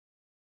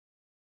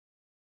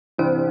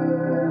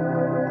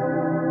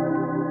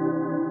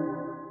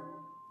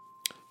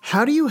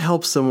How do you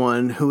help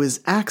someone who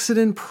is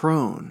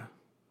accident-prone?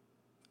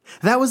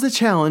 That was the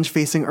challenge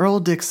facing Earl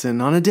Dixon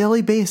on a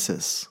daily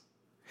basis.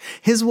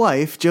 His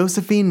wife,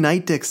 Josephine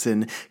Knight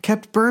Dixon,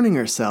 kept burning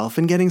herself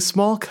and getting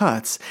small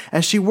cuts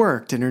as she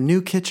worked in her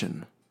new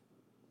kitchen.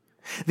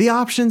 The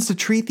options to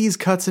treat these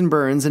cuts and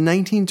burns in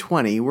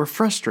 1920 were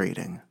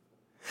frustrating.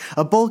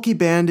 A bulky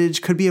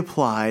bandage could be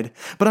applied,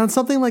 but on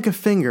something like a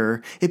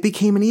finger, it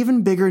became an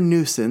even bigger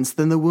nuisance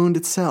than the wound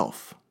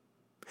itself.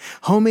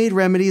 Homemade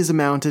remedies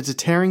amounted to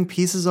tearing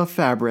pieces of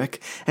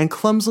fabric and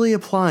clumsily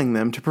applying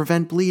them to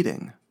prevent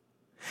bleeding.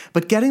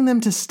 But getting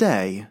them to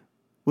stay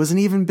was an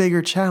even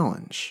bigger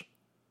challenge.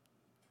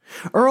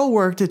 Earl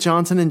worked at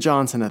Johnson &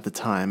 Johnson at the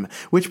time,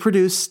 which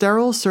produced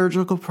sterile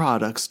surgical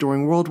products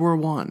during World War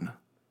I.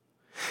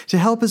 To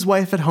help his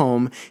wife at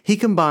home, he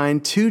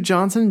combined two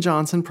Johnson &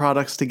 Johnson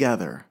products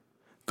together,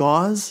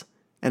 gauze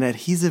and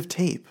adhesive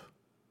tape.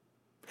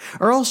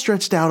 Earl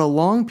stretched out a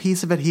long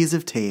piece of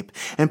adhesive tape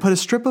and put a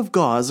strip of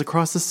gauze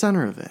across the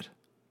center of it.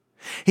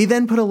 He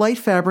then put a light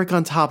fabric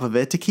on top of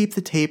it to keep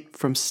the tape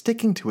from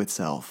sticking to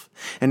itself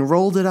and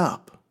rolled it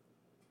up.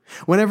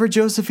 Whenever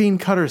Josephine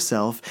cut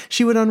herself,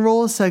 she would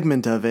unroll a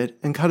segment of it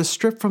and cut a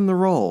strip from the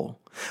roll,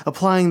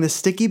 applying the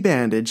sticky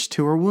bandage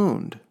to her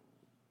wound.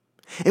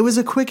 It was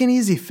a quick and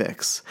easy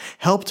fix,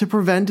 helped to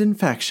prevent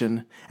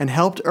infection, and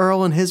helped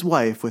Earl and his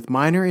wife with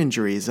minor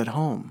injuries at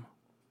home.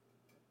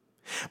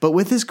 But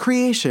with his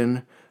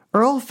creation,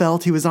 Earl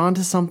felt he was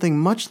onto something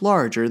much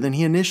larger than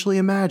he initially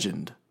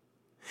imagined.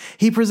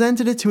 He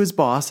presented it to his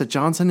boss at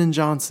Johnson &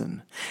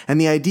 Johnson, and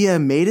the idea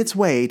made its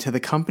way to the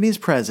company's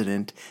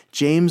president,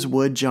 James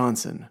Wood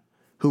Johnson,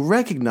 who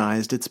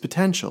recognized its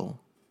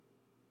potential.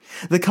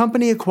 The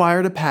company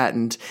acquired a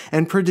patent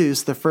and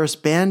produced the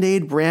first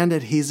Band-Aid brand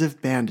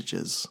adhesive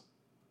bandages.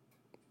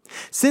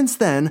 Since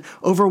then,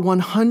 over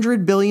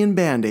 100 billion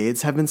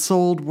Band-Aids have been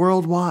sold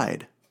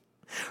worldwide.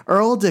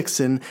 Earl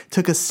Dixon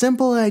took a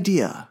simple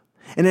idea,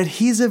 an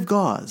adhesive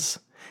gauze,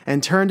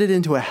 and turned it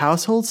into a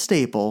household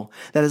staple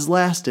that has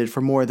lasted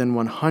for more than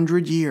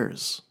 100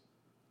 years.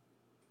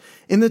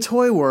 In the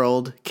toy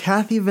world,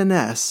 Kathy Van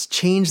Ness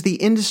changed the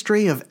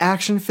industry of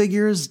action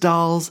figures,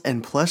 dolls,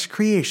 and plush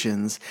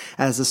creations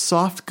as a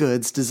soft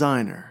goods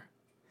designer.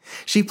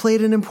 She played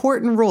an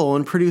important role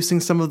in producing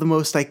some of the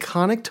most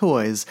iconic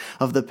toys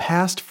of the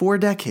past 4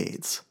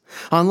 decades,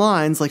 on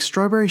lines like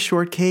Strawberry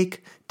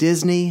Shortcake,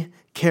 Disney,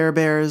 Care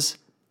Bears,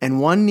 and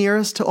one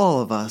nearest to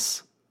all of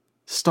us,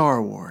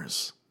 Star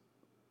Wars.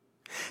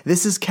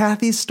 This is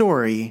Kathy's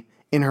story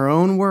in her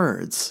own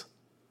words.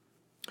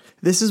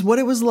 This is what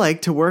it was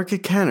like to work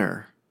at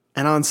Kenner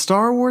and on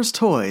Star Wars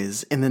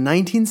toys in the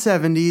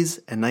 1970s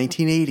and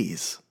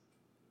 1980s.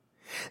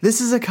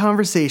 This is a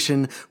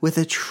conversation with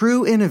a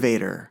true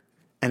innovator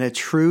and a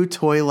true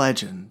toy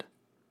legend.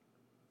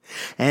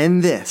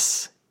 And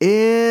this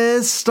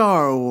is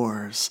Star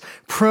Wars,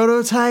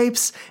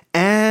 Prototypes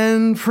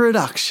and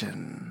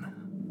Production.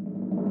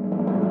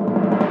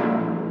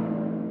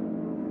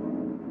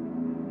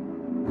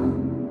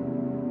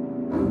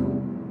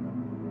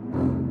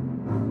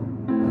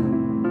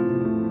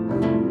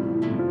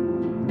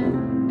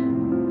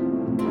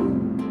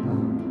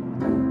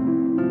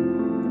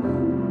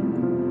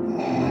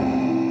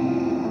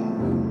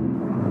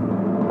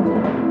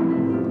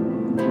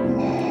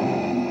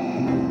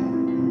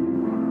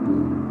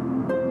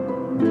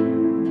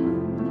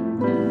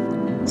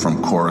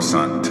 From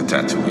Coruscant to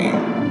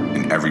Tatooine,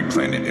 and every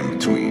planet in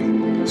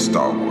between,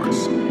 Star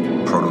Wars,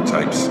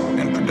 Prototypes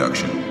and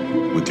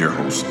Production, with your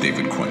host,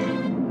 David Quinn.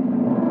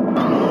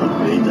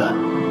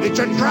 Vader. It's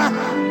a trap!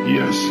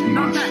 Yes,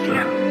 Master.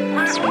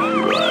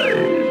 Right.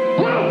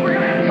 Whoa, we're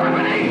gonna have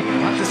company!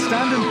 Have to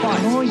stand and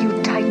fight. The more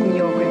you tighten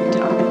your grip,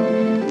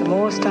 Tom, the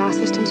more star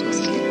systems will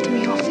slip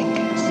through your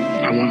fingers.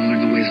 I want to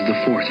learn the ways of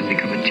the Force and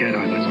become a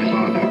Jedi like my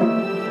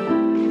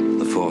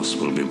father. The Force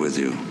will be with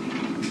you,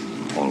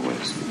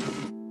 always.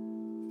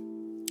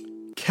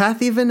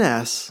 Kathy Van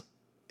Ness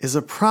is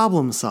a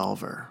problem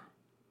solver.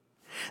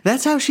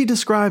 That's how she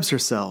describes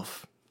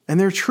herself, and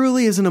there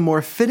truly isn't a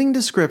more fitting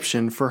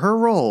description for her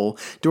role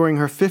during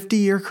her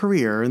 50-year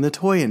career in the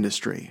toy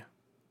industry.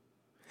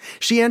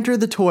 She entered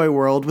the toy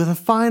world with a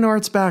fine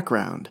arts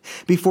background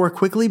before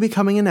quickly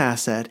becoming an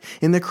asset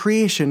in the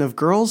creation of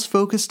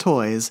girls-focused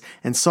toys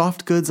and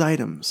soft goods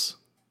items.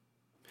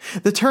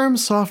 The term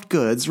soft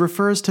goods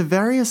refers to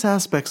various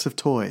aspects of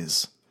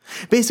toys.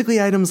 Basically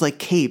items like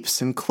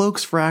capes and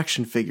cloaks for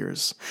action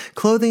figures,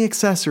 clothing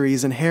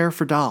accessories and hair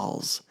for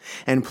dolls,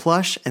 and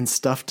plush and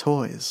stuffed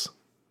toys.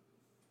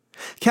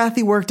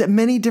 Kathy worked at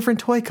many different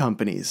toy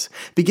companies,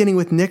 beginning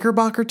with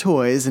Knickerbocker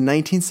Toys in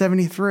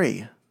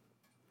 1973.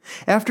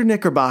 After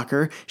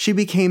Knickerbocker, she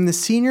became the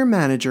senior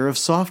manager of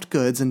soft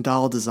goods and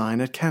doll design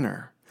at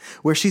Kenner,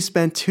 where she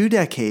spent 2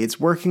 decades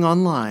working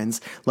on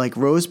lines like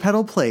Rose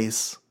Petal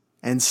Place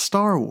and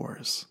Star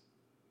Wars.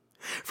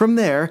 From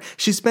there,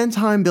 she spent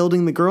time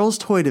building the girls'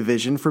 toy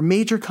division for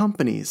major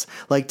companies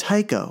like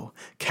Tyco,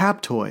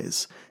 Cap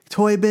Toys,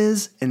 Toy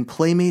Biz, and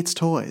Playmates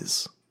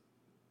Toys.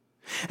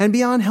 And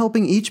beyond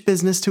helping each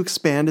business to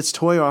expand its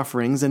toy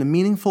offerings in a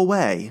meaningful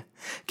way,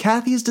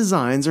 Kathy's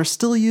designs are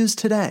still used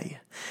today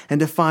and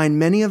define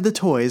many of the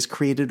toys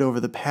created over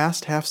the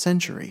past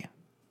half-century.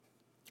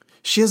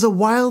 She has a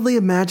wildly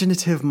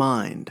imaginative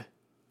mind,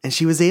 and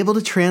she was able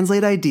to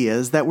translate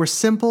ideas that were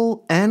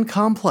simple and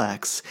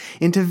complex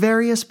into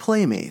various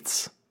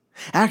playmates,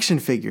 action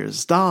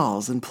figures,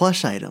 dolls, and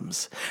plush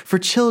items for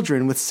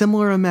children with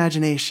similar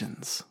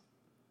imaginations.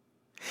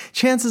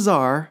 Chances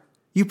are,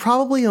 you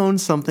probably own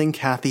something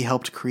Kathy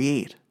helped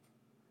create.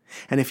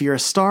 And if you're a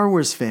Star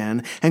Wars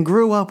fan and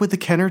grew up with the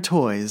Kenner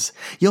toys,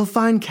 you'll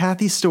find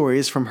Kathy's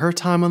stories from her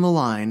time on the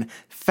line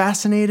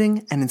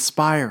fascinating and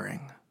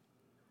inspiring.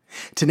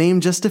 To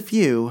name just a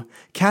few,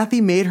 Kathy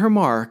made her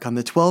mark on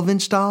the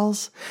 12-inch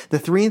dolls, the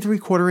 3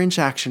 3/4-inch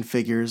action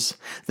figures,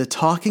 the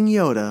talking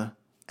Yoda,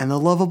 and the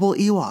lovable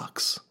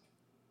Ewoks.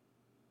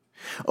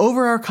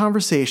 Over our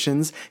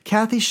conversations,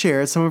 Kathy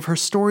shared some of her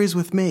stories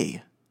with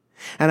me,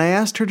 and I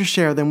asked her to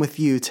share them with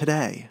you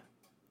today.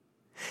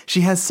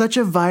 She has such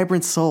a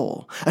vibrant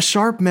soul, a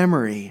sharp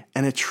memory,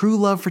 and a true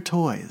love for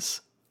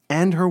toys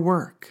and her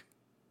work.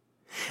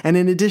 And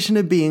in addition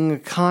to being a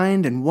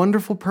kind and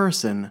wonderful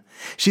person,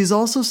 she's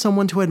also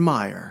someone to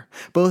admire,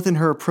 both in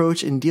her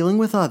approach in dealing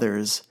with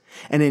others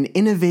and in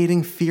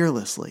innovating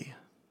fearlessly.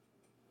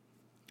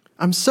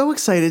 I'm so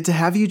excited to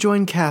have you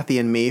join Kathy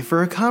and me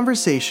for a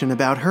conversation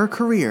about her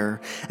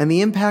career and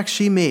the impact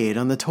she made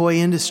on the toy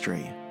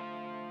industry.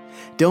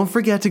 Don't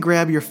forget to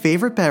grab your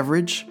favorite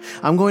beverage.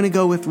 I'm going to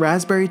go with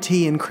raspberry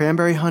tea and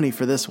cranberry honey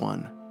for this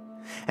one.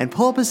 And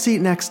pull up a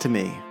seat next to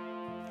me.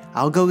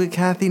 I'll go get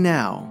Kathy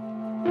now.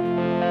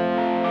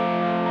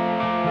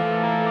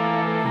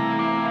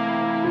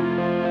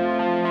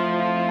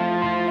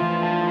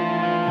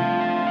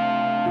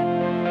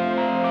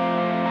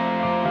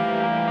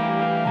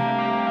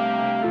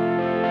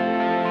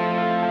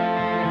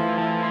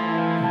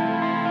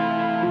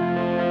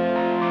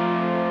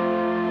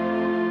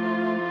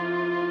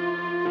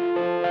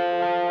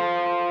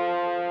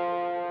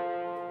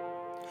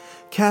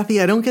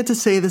 Kathy, I don't get to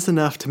say this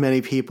enough to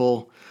many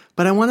people,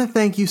 but I want to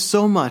thank you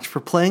so much for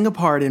playing a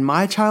part in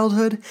my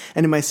childhood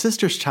and in my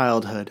sister's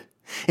childhood,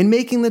 in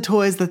making the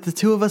toys that the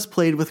two of us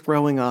played with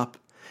growing up,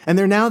 and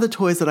they're now the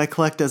toys that I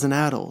collect as an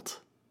adult.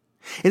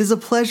 It is a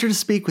pleasure to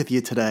speak with you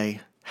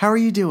today. How are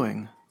you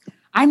doing?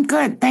 I'm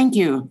good, thank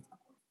you.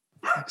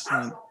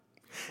 Excellent.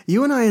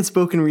 You and I had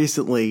spoken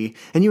recently,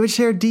 and you had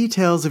shared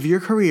details of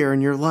your career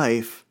and your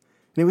life,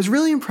 and it was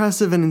really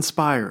impressive and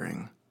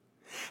inspiring.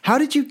 How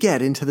did you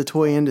get into the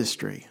toy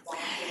industry?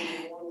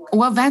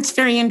 Well, that's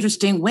very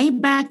interesting. Way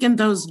back in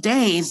those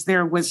days,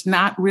 there was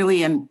not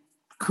really a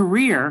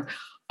career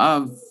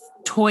of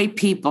toy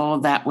people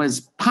that was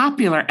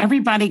popular.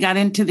 Everybody got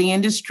into the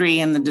industry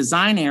in the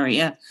design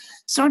area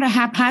sort of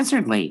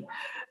haphazardly.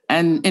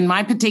 And in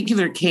my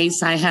particular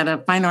case, I had a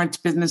fine arts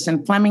business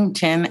in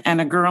Flemington,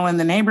 and a girl in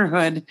the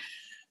neighborhood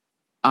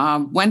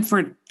went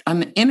for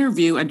an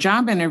interview, a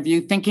job interview,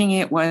 thinking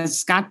it was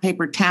Scott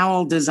Paper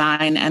Towel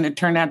design, and it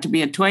turned out to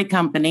be a toy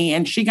company,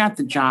 and she got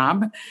the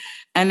job.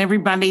 And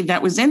everybody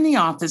that was in the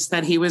office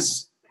that he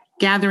was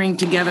gathering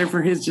together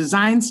for his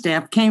design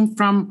staff came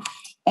from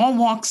all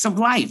walks of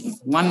life.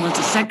 One was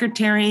a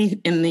secretary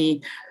in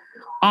the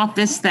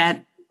office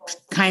that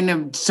kind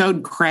of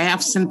sewed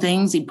crafts and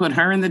things. He put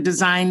her in the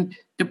design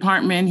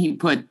department. He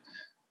put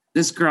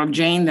this girl,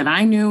 Jane, that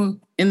I knew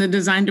in the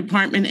design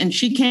department, and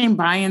she came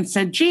by and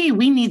said, gee,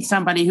 we need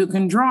somebody who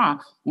can draw.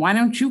 Why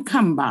don't you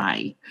come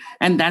by?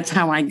 And that's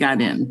how I got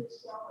in.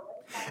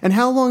 And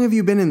how long have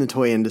you been in the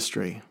toy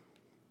industry?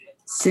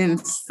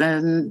 Since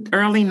the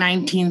early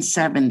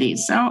 1970s,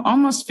 so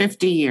almost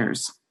 50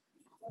 years.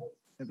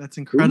 That's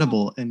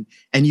incredible.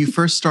 And you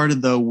first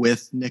started, though,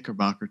 with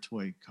Knickerbocker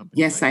Toy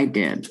Company. Yes, right? I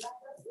did.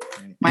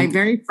 My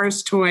very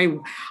first toy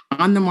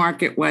on the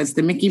market was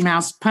the Mickey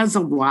Mouse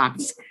Puzzle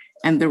Blocks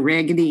and the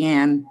Raggedy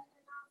Ann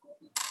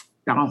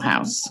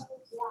dollhouse.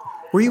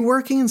 Were you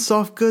working in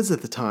soft goods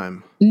at the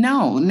time?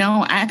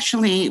 No.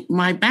 Actually,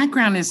 my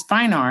background is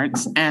fine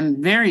arts, and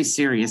very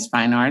serious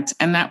fine arts.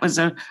 And that was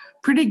a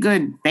pretty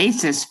good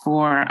basis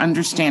for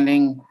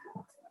understanding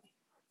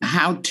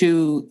how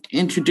to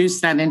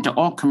introduce that into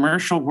all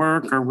commercial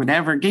work or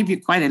whatever. It gave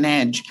you quite an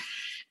edge.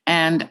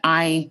 And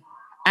I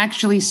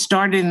actually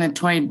started in the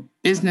toy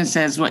business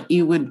as what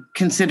you would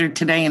consider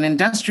today an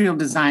industrial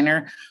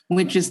designer,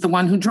 which is the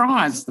one who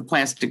draws the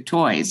plastic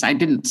toys. I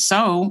didn't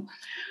sew.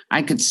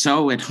 I could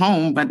sew at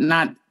home, but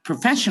not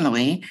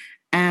professionally.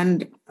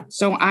 And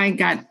so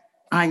I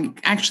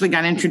actually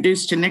got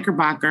introduced to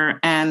Knickerbocker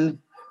and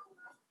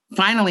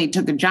finally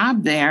took a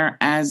job there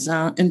as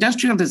an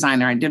industrial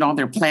designer. I did all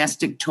their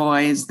plastic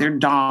toys, their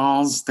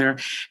dolls,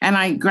 and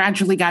I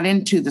gradually got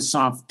into the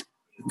soft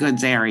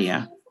goods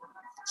area.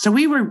 So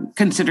we were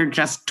considered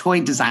just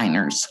toy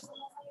designers.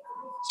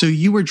 So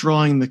you were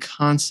drawing the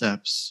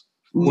concepts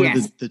for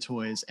Yes. the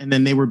toys, and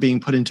then they were being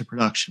put into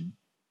production.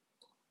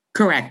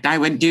 Correct. I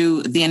would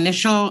do the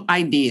initial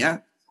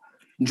idea,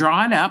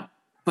 draw it up,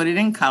 put it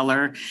in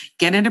color,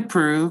 get it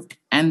approved,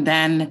 and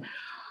then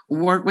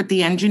work with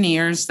the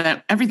engineers.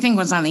 That everything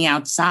was on the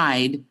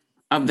outside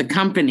of the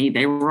company.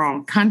 They were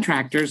all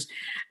contractors,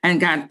 and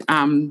got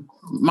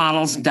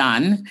models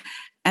done.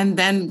 And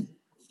then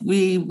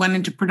we went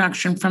into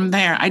production from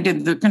there. I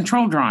did the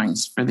control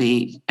drawings for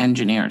the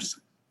engineers.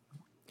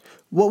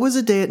 What was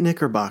a day at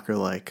Knickerbocker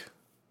like?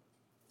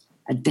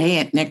 A day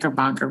at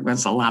Knickerbocker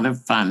was a lot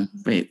of fun.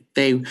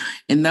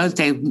 In those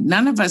days,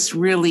 none of us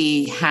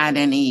really had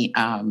any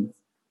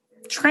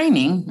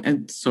training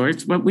of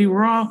sorts, but we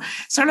were all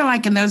sort of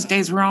like in those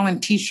days, we're all in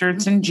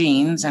T-shirts and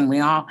jeans, and we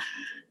all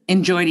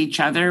enjoyed each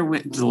other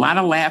with a lot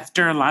of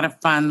laughter, a lot of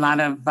fun, a lot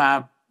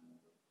of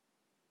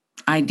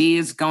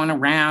ideas going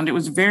around. It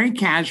was very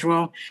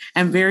casual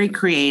and very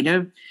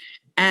creative.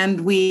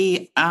 And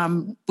we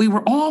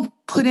were all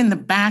put in the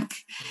back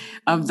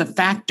of the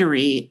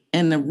factory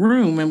in the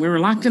room, and we were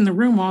locked in the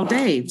room all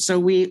day. So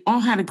we all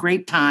had a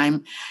great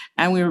time,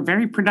 and we were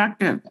very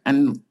productive.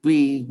 And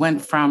we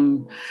went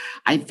from,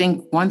 I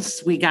think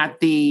once we got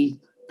the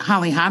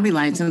Holly Hobby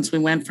license, we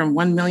went from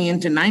 1 million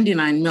to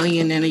 99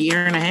 million in a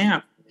year and a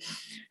half.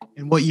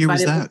 And what year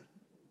was that?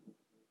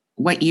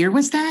 What year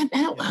was that?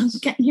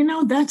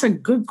 That's a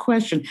good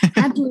question.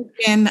 Had to have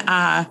been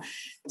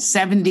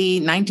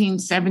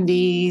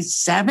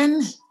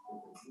 1977,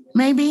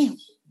 maybe.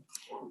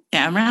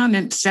 Yeah, around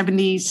in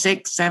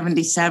 76,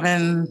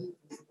 77,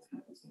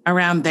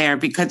 around there,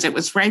 because it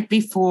was right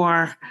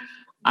before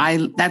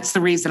that's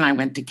the reason I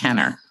went to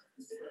Kenner,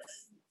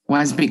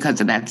 was because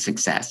of that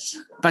success.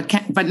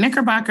 But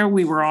Knickerbocker,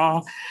 we were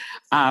all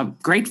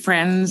great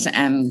friends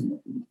and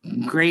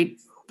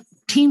great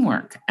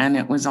teamwork, and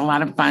it was a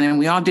lot of fun, and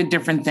we all did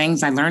different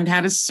things. I learned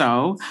how to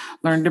sew,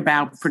 learned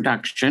about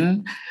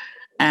production,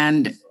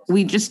 and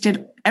we just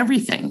did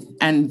everything.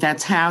 And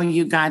that's how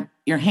you got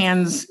your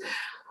hands.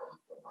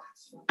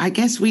 I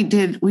guess we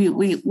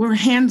were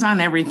hands on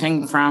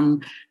everything,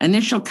 from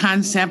initial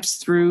concepts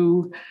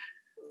through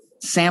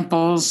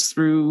samples,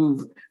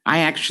 I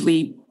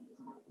actually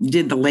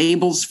did the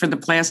labels for the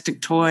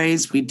plastic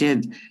toys. We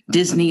did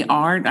Disney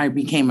art. I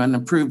became an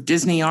approved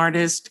Disney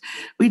artist.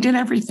 We did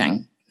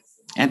everything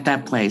at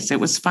that place. It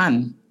was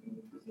fun.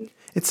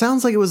 It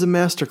sounds like it was a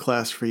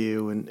masterclass for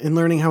you in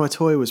learning how a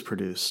toy was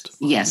produced.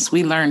 Yes,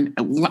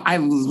 I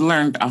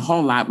learned a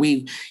whole lot.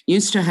 We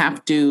used to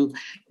have to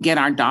get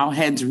our doll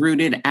heads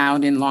rooted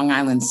out in Long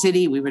Island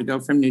City. We would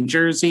go from New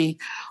Jersey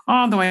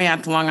all the way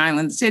out to Long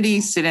Island City,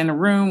 sit in a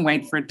room,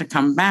 wait for it to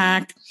come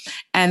back.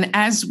 And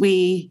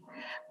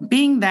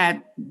being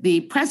that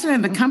the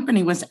president of the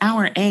company was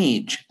our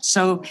age,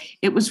 so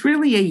it was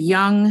really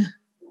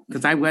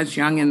because I was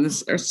young in the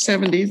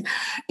 70s,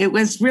 it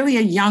was really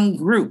a young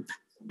group.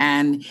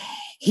 And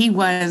he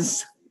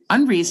was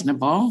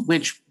unreasonable,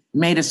 which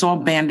made us all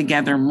band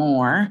together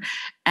more.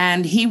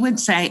 And he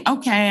would say,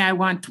 okay, I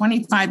want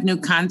 25 new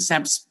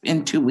concepts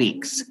in 2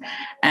 weeks.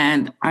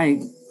 And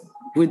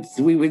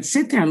we would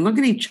sit there and look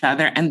at each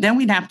other, and then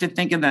we'd have to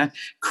think of the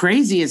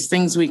craziest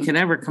things we could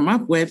ever come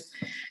up with.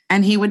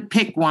 And he would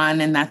pick one,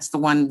 and that's the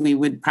one we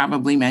would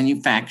probably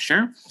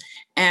manufacture.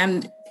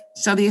 And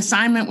so the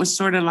assignment was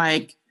sort of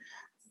like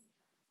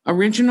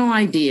original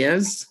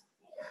ideas,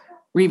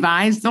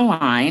 revise the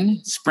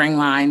line, spring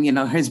line,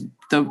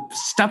 the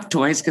stuffed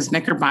toys, because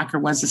Knickerbocker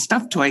was a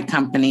stuffed toy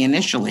company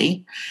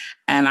initially.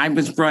 And I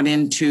was brought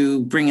in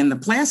to bring in the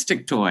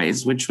plastic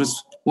toys, which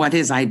was what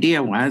his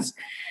idea was.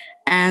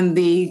 And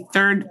the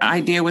third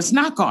idea was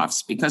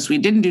knockoffs, because we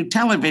didn't do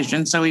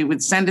television. So he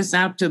would send us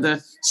out to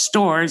the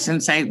stores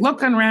and say,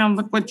 look around,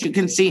 look what you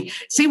can see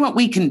what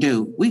we can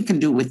do. We can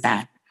do with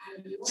that.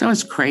 So it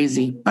was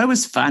crazy, but it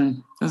was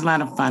fun. It was a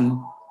lot of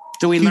fun.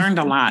 So we learned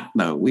a lot,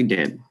 though. We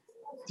did.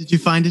 Did you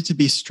find it to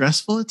be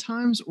stressful at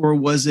times, or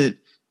was it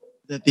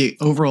that the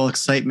overall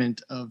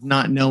excitement of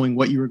not knowing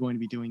what you were going to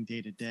be doing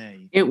day to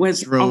day? It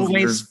was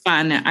always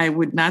fun. I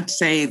would not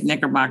say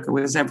Knickerbocker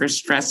was ever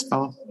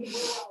stressful.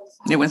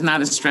 It was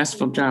not a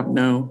stressful job,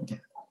 no.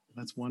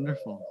 That's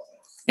wonderful.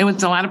 It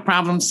was a lot of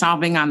problem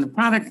solving on the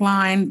product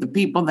line. The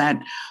people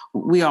that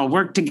we all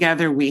worked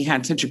together, we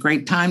had such a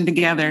great time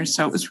together.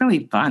 So it was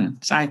really fun.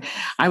 So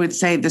I would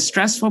say the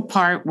stressful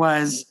part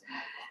was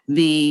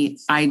the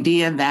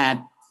idea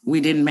that we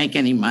didn't make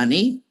any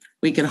money.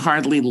 We could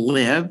hardly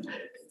live.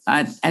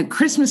 At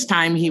Christmas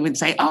time, he would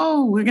say,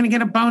 oh, we're going to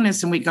get a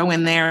bonus. And we go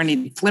in there and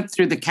he'd flip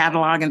through the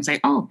catalog and say,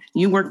 oh,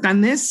 you worked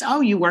on this?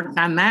 Oh, you worked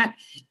on that?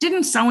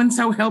 Didn't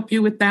so-and-so help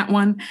you with that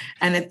one?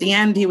 And at the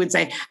end, he would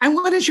say, and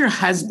what does your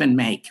husband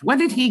make? What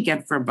did he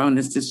get for a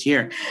bonus this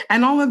year?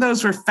 And all of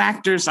those were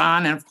factors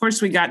on. And of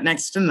course, we got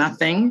next to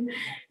nothing.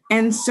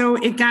 And so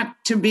it got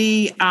to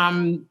be,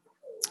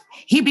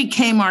 he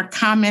became our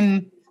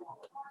common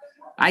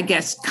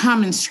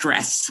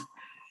stress.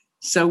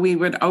 So we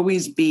would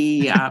always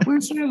be, we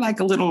were sort of like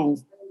a little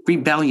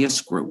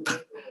rebellious group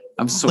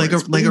of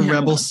sorts. Like a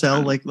rebel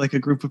cell, like a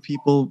group of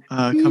people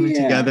coming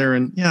together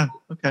and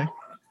okay.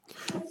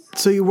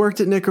 So you worked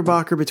at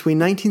Knickerbocker between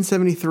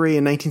 1973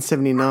 and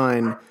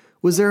 1979.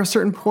 Was there a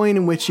certain point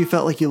in which you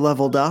felt like you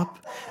leveled up,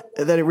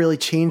 that it really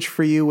changed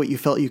for you what you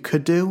felt you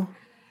could do?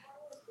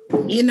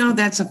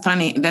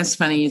 That's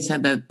funny you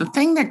said that. The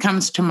thing that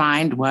comes to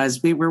mind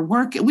was we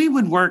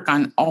would work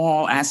on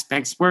all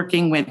aspects,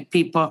 working with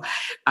people.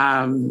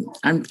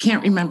 I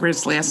can't remember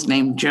his last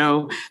name,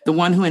 Joe, the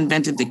one who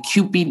invented the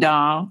Cupid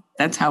doll.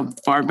 That's how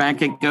far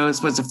back it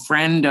goes, was a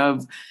friend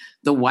of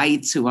the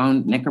Whites who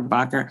owned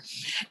Knickerbocker.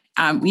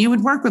 You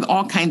would work with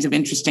all kinds of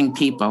interesting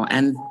people,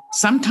 and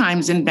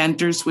sometimes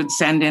inventors would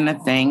send in a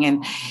thing.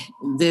 And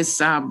this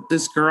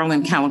girl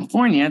in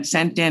California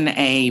sent in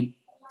a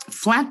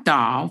flat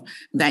doll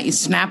that you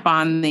snap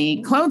on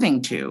the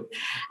clothing to,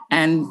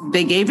 and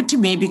they gave it to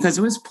me because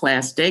it was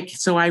plastic.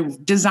 So I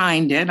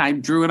designed it. I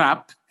drew it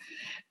up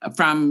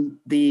from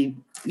they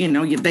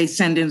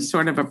send in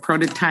sort of a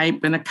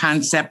prototype and a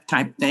concept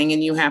type thing,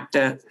 and you have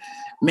to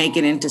make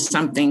it into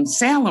something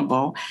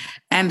saleable.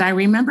 And I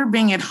remember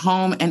being at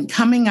home and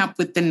coming up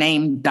with the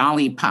name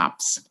Dolly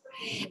Pops.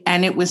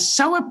 And it was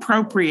so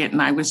appropriate.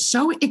 And I was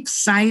so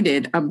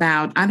excited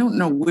about, I don't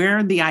know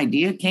where the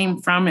idea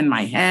came from in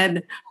my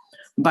head,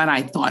 but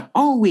I thought,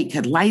 we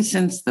could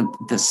license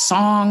the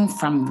song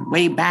from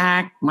way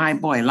back, My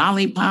Boy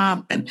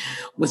Lollipop, and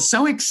was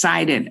so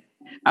excited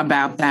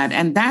about that.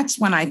 And that's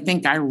when I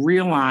think I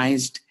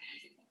realized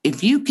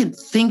if you could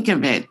think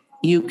of it,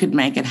 you could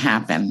make it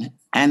happen.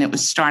 And it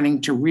was starting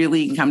to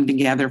really come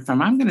together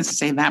from, I'm going to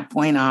say that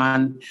point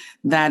on,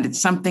 that it's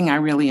something I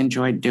really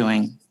enjoyed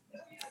doing.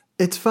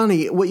 It's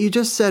funny. What you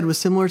just said was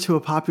similar to a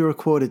popular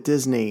quote at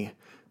Disney,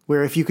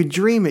 where if you could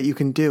dream it, you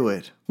can do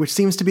it, which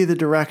seems to be the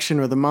direction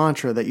or the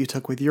mantra that you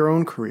took with your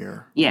own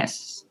career.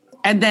 Yes.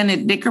 And then at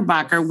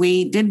Knickerbocker,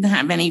 we didn't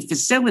have any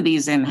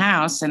facilities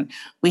in-house, and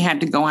we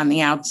had to go on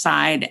the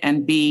outside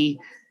and be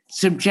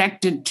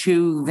subjected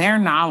to their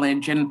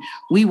knowledge. And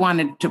we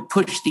wanted to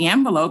push the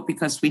envelope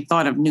because we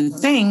thought of new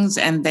things.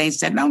 And they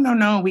said,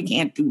 no, we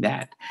can't do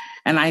that.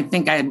 And I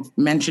think I had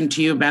mentioned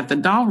to you about the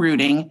doll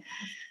rooting.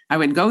 I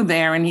would go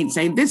there and he'd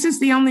say, this is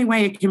the only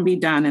way it can be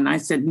done. And I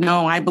said,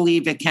 no, I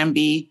believe it can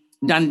be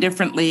done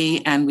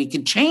differently and we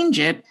could change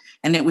it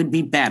and it would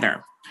be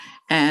better.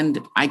 And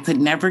I could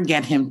never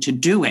get him to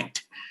do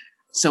it.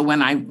 So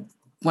when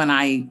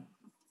I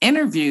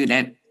interviewed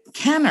at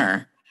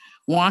Kenner,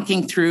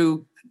 walking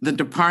through the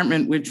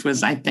department, which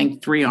was, I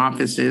think, 3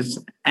 offices.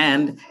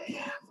 And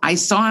I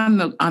saw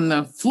on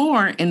the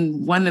floor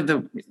in one of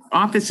the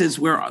offices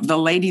where the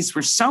ladies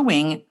were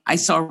sewing, I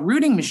saw a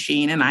rooting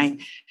machine, and I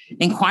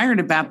inquired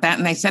about that.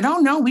 And they said, oh,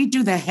 no, we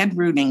do the head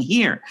rooting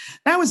here.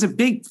 That was a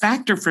big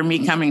factor for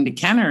me coming to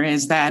Kenner,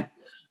 is that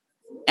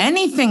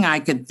anything I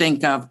could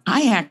think of,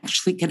 I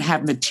actually could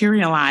have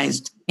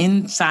materialized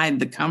inside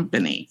the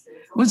company.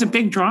 It was a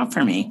big draw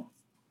for me.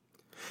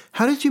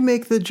 How did you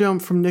make the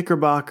jump from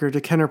Knickerbocker to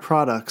Kenner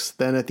Products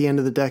then at the end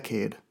of the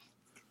decade?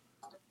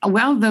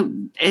 Well,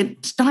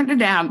 it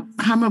started out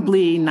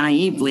probably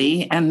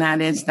naively, and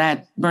that is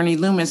that Bernie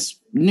Loomis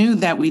knew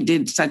that we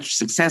did such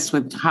success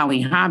with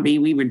Holly Hobby.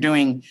 We were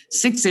doing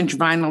 6-inch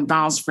vinyl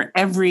dolls for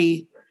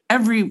every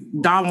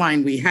doll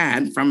line we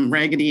had, from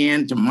Raggedy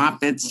Ann to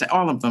Muppets,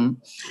 all of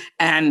them.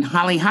 And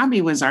Holly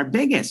Hobby was our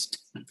biggest.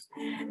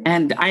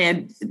 And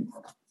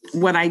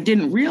what I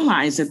didn't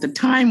realize at the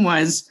time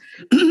was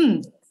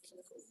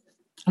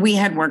we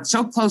had worked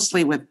so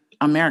closely with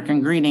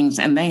American Greetings,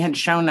 and they had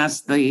shown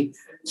us the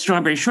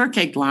strawberry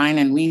shortcake line,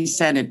 and we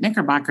said at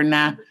Knickerbocker,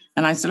 nah.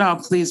 And I said, oh,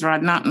 please,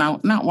 Rod, not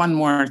one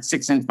more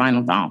 6-inch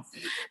vinyl doll.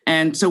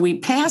 And so we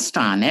passed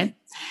on it.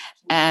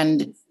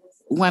 And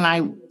when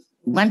I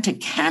went to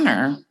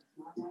Kenner,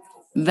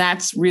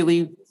 that's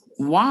really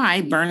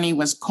why Bernie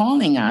was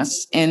calling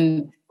us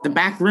in the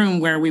back room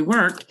where we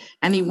worked,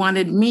 and he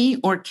wanted me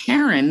or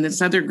Karen,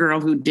 this other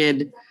girl who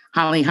did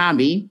Holly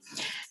Hobby,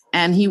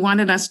 and he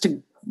wanted us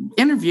to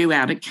interview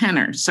out at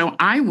Kenner. So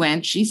I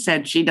went. She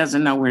said she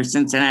doesn't know where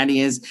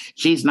Cincinnati is.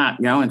 She's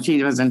not going.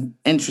 She wasn't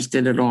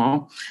interested at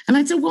all. And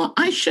I said, well,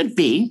 I should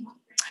be,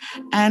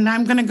 and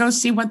I'm going to go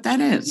see what that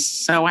is.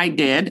 So I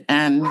did,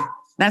 and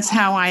that's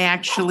how I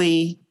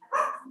actually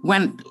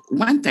went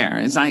there.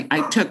 Is I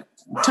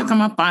took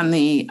him up on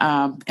the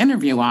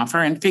interview offer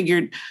and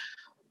figured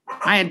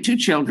I had 2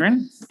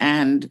 children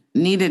and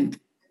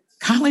needed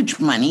college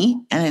money,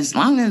 and as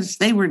long as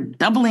they were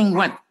doubling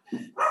what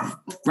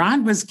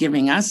Rod was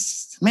giving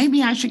us,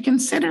 maybe I should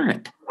consider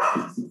it.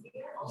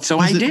 So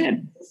I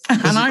did,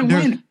 and I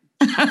went.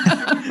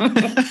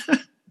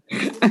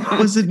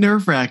 Was it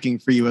nerve-wracking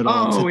for you at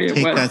all to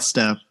take that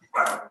step?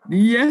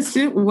 Yes,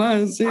 it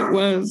was. It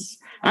was.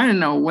 I don't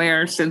know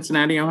where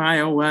Cincinnati,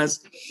 Ohio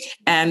was.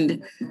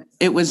 And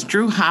it was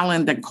Drew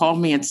Holland that called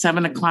me at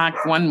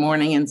 7:00 one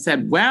morning and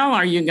said, well,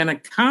 are you going to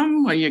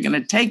come? Are you going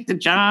to take the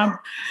job?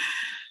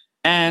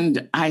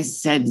 And I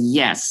said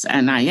yes.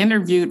 And I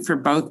interviewed for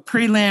both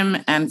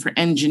prelim and for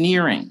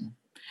engineering.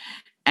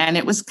 And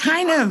it was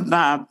kind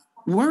of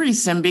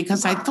worrisome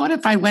because I thought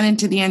if I went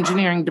into the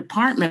engineering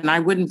department, I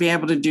wouldn't be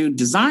able to do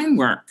design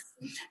work,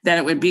 that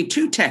it would be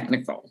too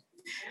technical.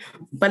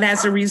 But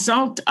as a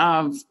result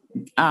of,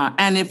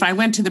 and if I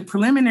went to the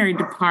preliminary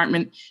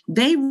department,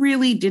 they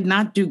really did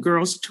not do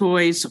girls'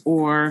 toys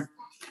or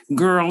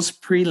girls'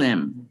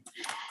 prelim.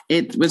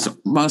 it was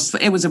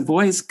a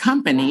boys'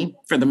 company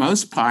for the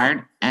most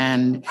part,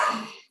 and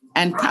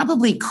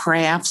probably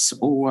crafts,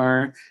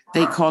 or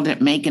they called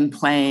it make and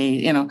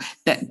play,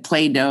 that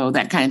Play-Doh,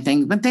 that kind of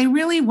thing. But they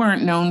really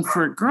weren't known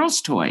for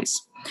girls'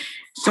 toys.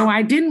 So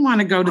I didn't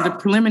want to go to the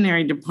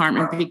preliminary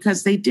department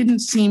because they didn't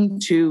seem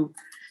to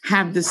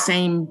have the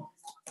same,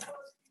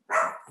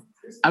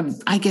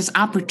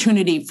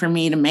 opportunity for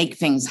me to make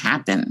things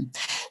happen.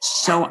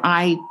 So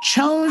I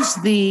chose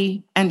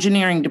the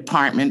engineering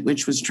department,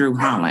 which was Drew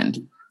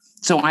Holland.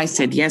 So I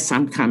said, yes,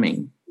 I'm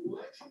coming.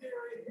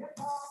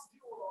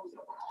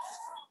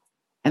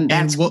 And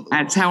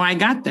that's how I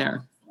got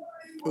there.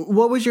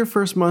 What was your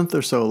first month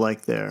or so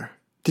like there?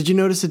 Did you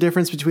notice a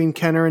difference between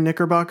Kenner and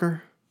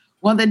Knickerbocker?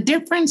 Well, the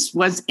difference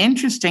was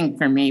interesting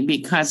for me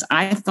because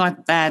I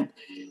thought that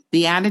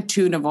the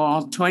attitude of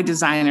all toy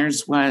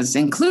designers was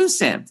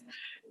inclusive.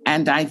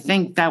 And I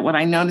think that what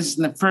I noticed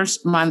in the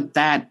first month,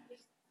 that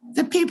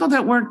the people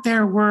that worked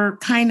there were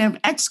kind of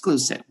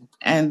exclusive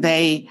and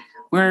they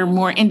were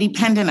more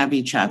independent of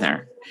each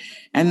other.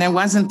 And there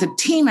wasn't the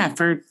team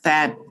effort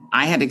that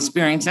I had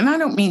experienced. And I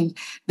don't mean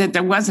that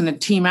there wasn't a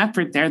team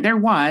effort there. There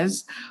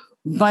was,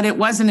 but it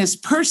wasn't as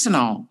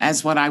personal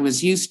as what I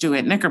was used to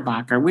at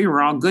Knickerbocker. We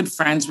were all good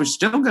friends. We're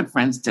still good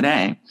friends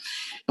today.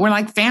 We're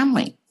like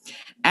family.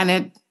 And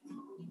at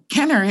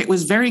Kenner, it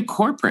was very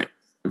corporate,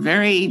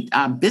 very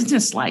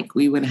businesslike.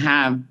 We would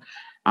have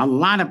a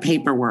lot of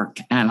paperwork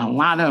and a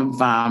lot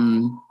of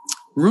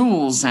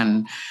rules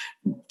and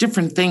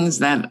different things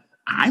that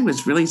I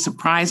was really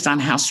surprised on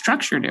how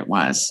structured it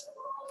was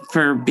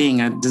for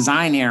being a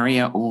design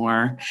area,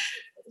 or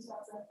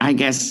I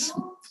guess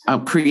a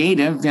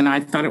creative. And I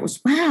thought it was,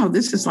 wow,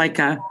 this is like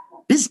a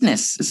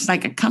business. It's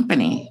like a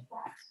company.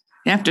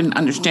 You have to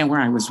understand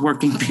where I was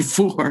working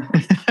before.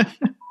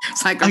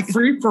 It's like a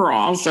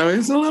free-for-all, so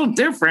it's a little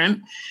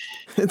different.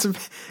 It's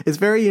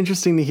very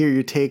interesting to hear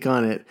your take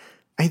on it.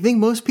 I think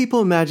most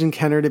people imagine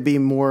Kenner to be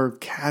more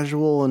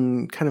casual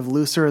and kind of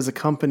looser as a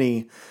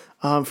company.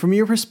 From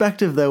your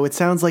perspective, though, it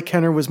sounds like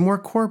Kenner was more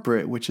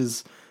corporate, which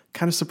is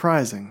kind of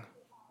surprising.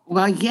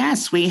 Well,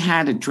 yes, we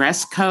had a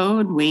dress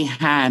code. We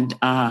had,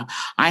 I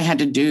had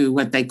to do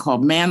what they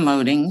called man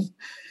loading,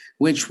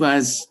 which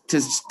was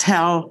to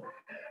tell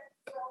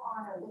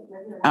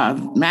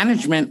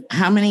management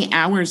how many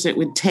hours it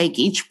would take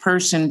each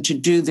person to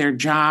do their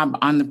job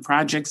on the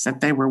projects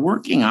that they were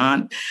working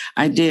on.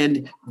 I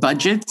did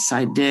budgets.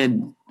 I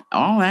did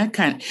all that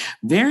kind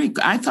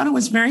of I thought it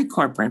was very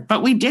corporate,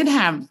 but we did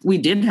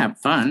have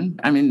fun.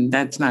 I mean,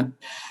 that's not,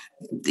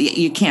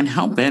 you can't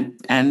help it.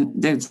 And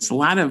there's a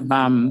lot of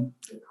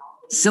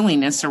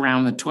silliness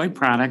around the toy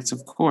products,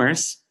 of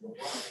course,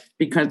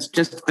 because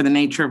just for the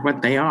nature of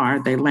what they are,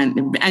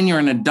 and you're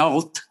an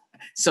adult.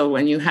 So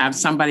when you have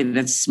somebody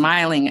that's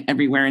smiling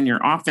everywhere in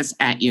your office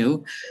at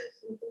you,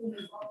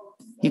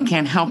 you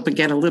can't help but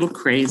get a little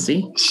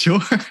crazy.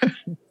 Sure.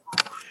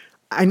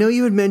 I know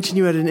you had mentioned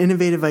you had an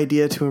innovative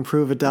idea to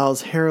improve a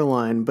doll's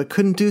hairline, but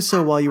couldn't do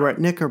so while you were at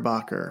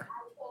Knickerbocker.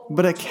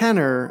 But at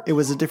Kenner, it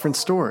was a different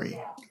story.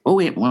 Oh,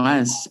 it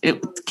was.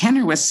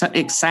 Kenner was so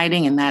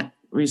exciting in that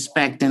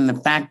respect, and the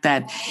fact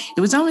that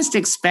it was almost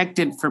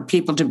expected for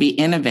people to be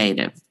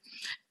innovative.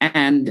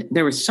 And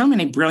there were so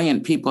many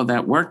brilliant people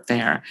that worked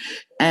there.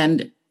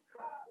 And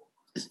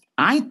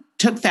I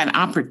took that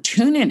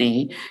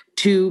opportunity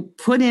to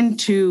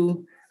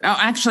to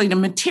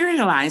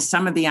materialize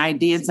some of the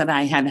ideas that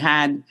I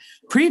had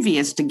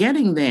previous to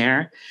getting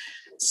there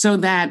so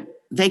that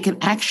they could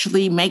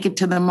actually make it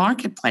to the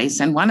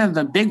marketplace. And one of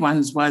the big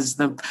ones was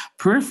the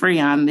periphery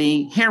on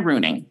the hair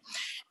rooting.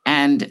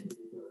 And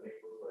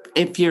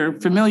if you're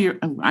familiar,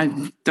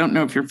 I don't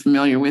know if you're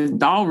familiar with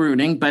doll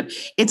rooting, but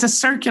it's a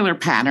circular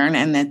pattern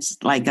and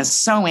it's like a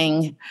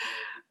sewing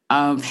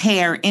of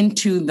hair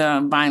into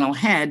the vinyl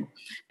head,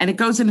 and it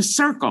goes in a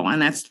circle,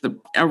 and that's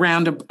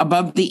around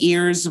above the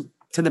ears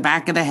to the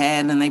back of the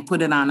head, and they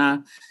put it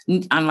on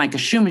like a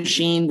shoe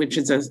machine, which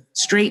is a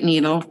straight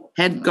needle.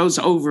 Head goes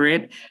over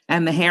it,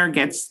 and the hair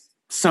gets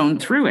sewn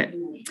through it.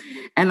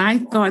 And I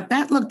thought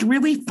that looked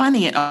really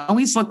funny. It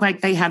always looked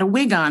like they had a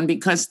wig on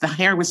because the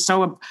hair was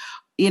so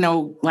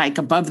like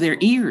above their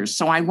ears.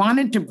 So I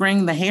wanted to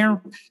bring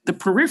the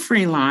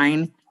periphery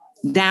line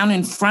down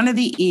in front of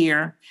the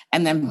ear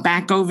and then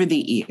back over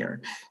the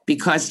ear,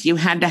 because you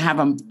had to have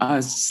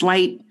a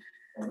slight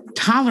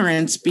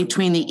tolerance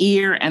between the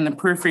ear and the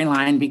periphery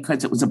line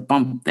because it was a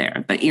bump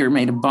there. The ear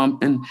made a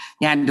bump and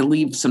you had to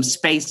leave some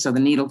space so the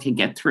needle could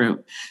get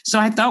through. So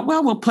I thought,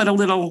 well, we'll put a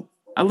little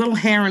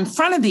hair in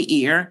front of the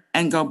ear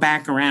and go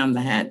back around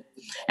the head.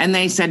 And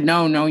they said,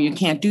 no, you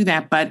can't do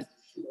that. But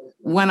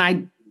when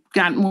I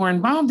got more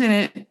involved in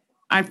it,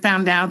 I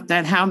found out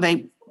that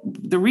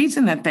the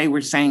reason that they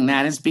were saying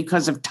that is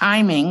because of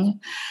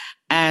timing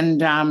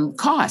and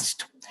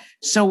cost.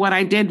 So what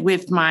I did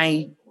with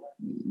my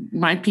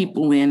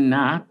people in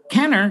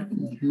Kenner,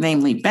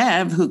 namely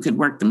Bev, who could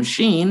work the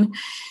machine,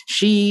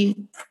 she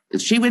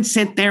would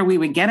sit there, we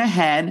would get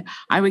ahead,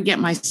 I would get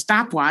my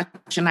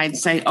stopwatch and I'd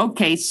say,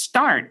 okay,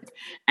 start.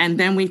 And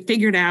then we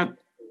figured out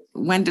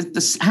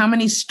how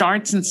many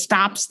starts and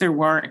stops there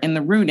were in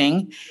the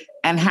rooting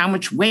and how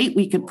much weight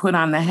we could put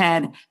on the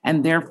head.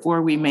 And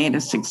therefore we made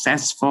a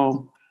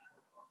successful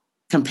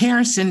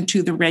comparison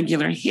to the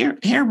regular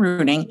hair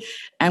rooting,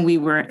 and we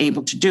were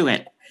able to do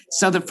it.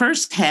 So the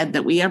first head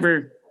that we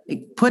ever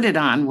put it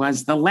on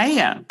was the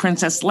Leia,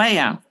 Princess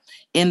Leia,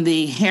 in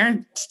the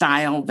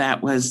hairstyle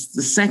that was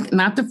the second,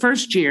 not the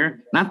first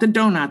year, not the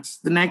donuts,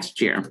 the next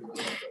year.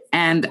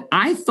 And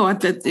I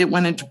thought that it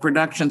went into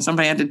production.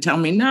 Somebody had to tell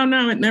me,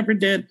 no, it never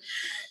did.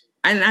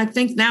 And I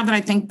think now that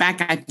I think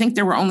back, I think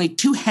there were only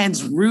 2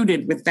 heads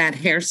rooted with that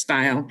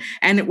hairstyle.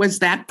 And it was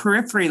that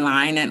periphery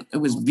line, and it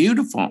was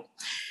beautiful.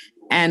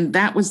 And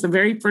that was the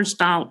very first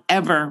doll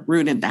ever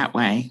rooted that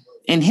way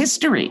in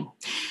history.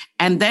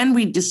 And then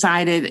we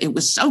decided it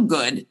was so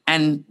good,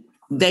 and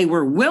they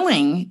were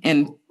willing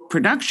in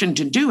production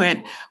to do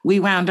it. We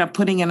wound up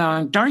putting it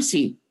on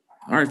Darcy,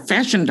 our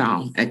fashion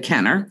doll at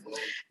Kenner.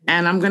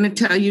 And I'm going to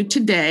tell you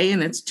today,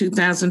 and it's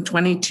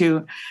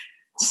 2022,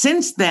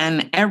 since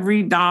then,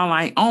 every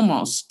doll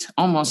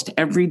almost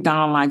every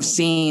doll I've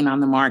seen on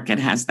the market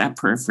has that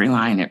periphery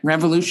line. It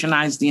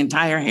revolutionized the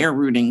entire hair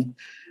rooting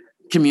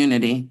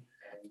community.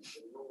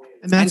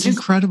 And that's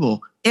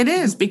incredible. It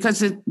is, because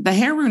the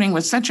hair rooting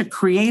was such a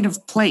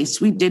creative place.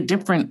 We did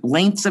different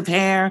lengths of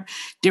hair,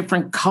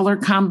 different color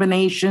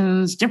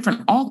combinations,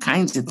 all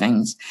kinds of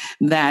things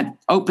that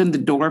opened the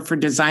door for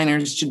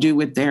designers to do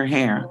with their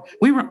hair.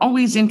 We were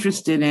always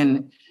interested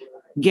in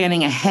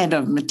getting ahead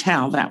of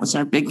Mattel. That was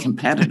our big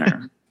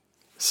competitor.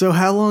 So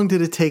how long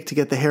did it take to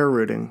get the hair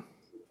rooting?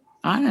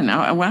 I don't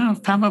know. Well,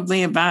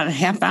 probably about a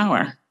half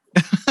hour.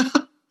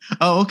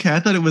 Oh, okay. I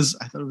thought it was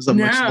a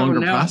much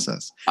longer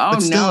process. Oh,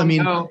 but still,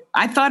 no.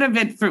 I thought of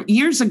it for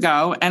years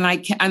ago,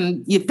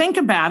 and you think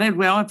about it.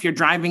 Well, if you're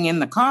driving in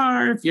the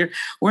car, if you're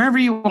wherever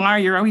you are,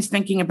 you're always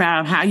thinking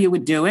about how you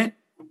would do it.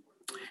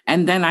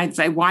 And then I'd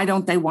say, why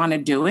don't they want to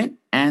do it?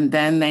 And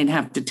then they'd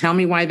have to tell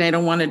me why they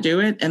don't want to do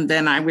it. And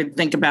then I would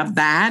think about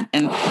that.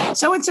 And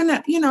so it's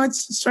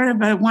it's sort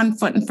of a one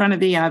foot in front of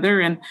the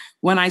other. And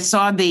when I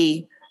saw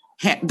the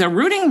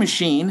rooting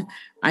machine,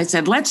 I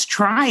said, let's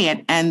try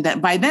it. And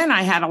by then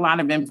I had a lot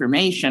of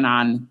information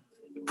on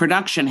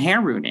production hair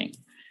rooting.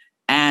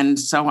 And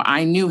so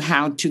I knew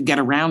how to get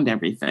around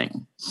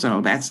everything. So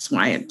that's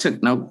why it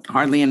took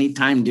hardly any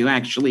time to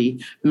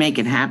actually make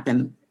it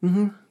happen.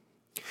 Mm-hmm.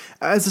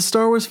 As a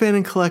Star Wars fan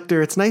and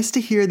collector, it's nice to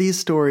hear these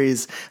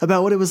stories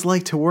about what it was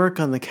like to work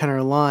on the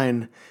Kenner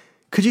line.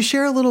 Could you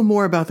share a little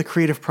more about the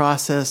creative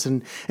process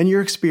and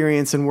your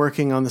experience in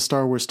working on the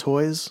Star Wars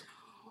toys?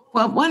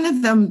 Well, one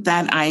of them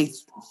that I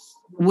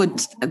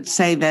would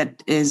say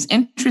that is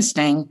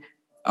interesting,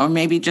 or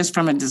maybe just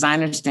from a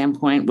designer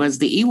standpoint, was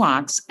the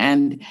Ewoks.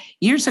 And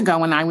years ago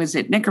when I was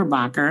at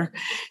Knickerbocker,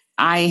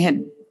 I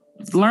had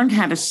learned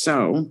how to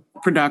sew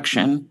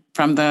production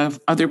from the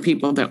other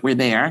people that were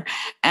there.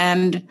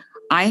 And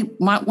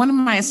one of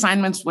my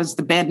assignments was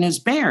the Bad News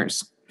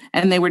Bears.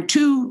 And they were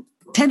 2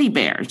 teddy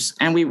bears,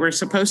 and we were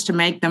supposed to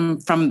make them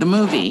from the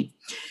movie.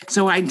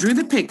 So I drew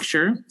the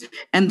picture,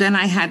 and then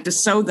I had to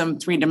sew them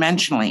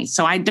 3-dimensionally.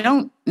 So I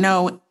don't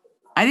know,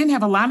 I didn't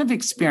have a lot of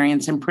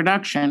experience in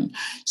production.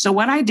 So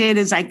what I did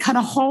is I cut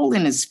a hole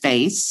in his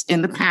face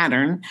in the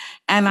pattern,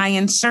 and I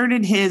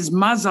inserted his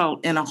muzzle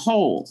in a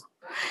hole.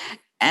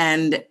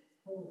 And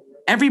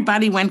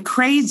everybody went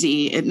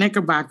crazy at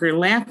Knickerbocker,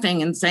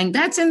 laughing and saying,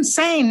 that's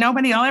insane.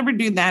 Nobody will ever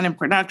do that in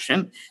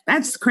production.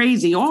 That's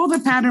crazy. All the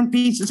pattern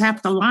pieces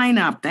have to line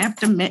up. They have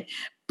to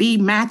be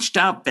matched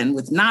up and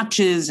with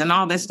notches and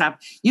all this stuff.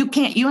 You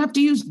have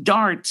to use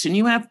darts and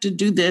you have to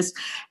do this.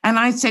 And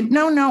I said,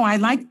 no, I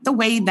like the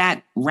way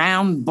that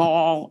round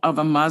ball of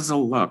a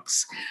muzzle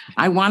looks.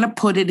 I want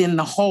to put it in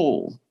the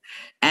hole.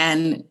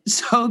 And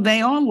so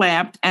they all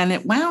laughed, and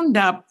it wound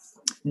up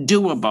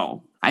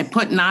doable. I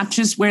put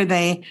notches where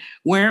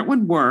it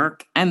would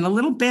work. And the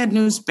little Bad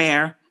News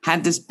Bear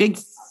had this big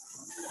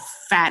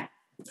fat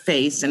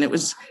face, and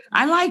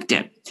I liked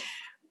it.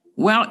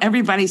 Well,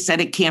 everybody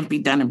said it can't be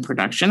done in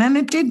production, and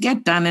it did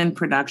get done in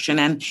production.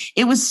 And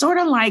it was sort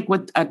of like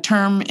what a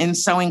term in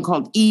sewing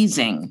called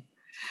easing,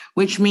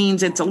 which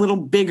means it's a little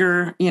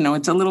bigger,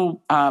 it's a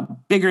little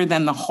bigger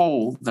than the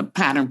hole, the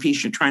pattern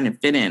piece you're trying to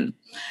fit in.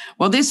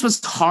 Well, this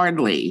was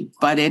hardly,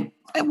 but it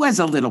was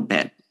a little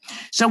bit.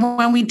 So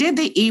when we did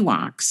the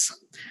Ewoks,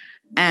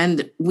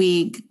 and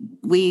we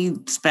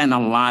spent a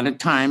lot of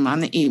time on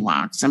the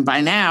Ewoks, and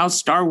by now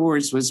Star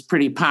Wars was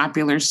pretty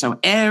popular, so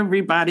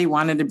everybody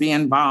wanted to be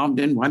involved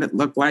in what it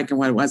looked like and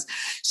what it was.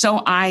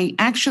 So I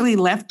actually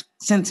left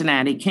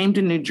Cincinnati, came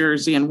to New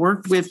Jersey, and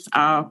worked with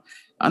an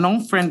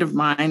old friend of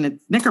mine at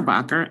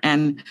Knickerbocker,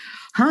 and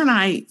her and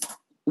I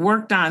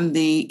worked on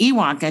the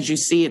Ewok as you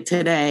see it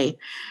today,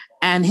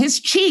 and his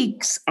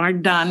cheeks are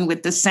done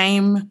with the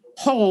same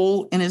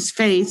hole in his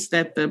face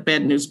that the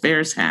Bad News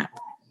Bears have.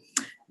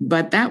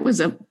 But that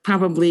was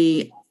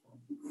probably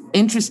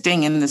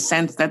interesting in the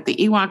sense that the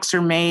Ewoks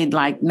are made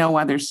like no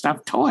other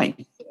stuffed toy.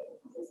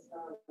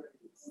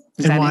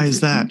 And why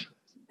is that?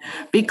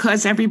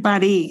 Because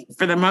everybody,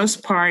 for the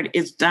most part,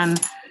 is done,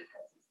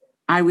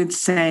 I would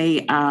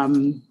say,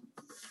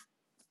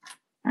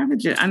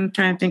 I'm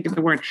trying to think of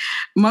the word.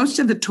 Most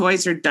of the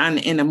toys are done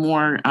in a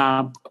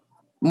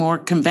more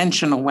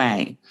conventional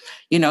way.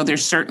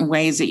 There's certain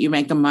ways that you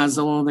make a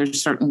muzzle.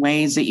 There's certain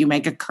ways that you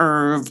make a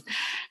curve.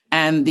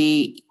 And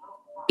the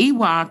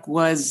Ewok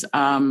was,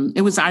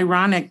 it was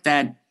ironic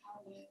that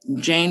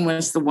Jane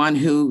was the one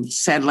who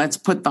said, let's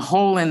put the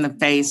hole in the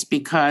face,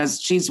 because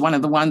she's one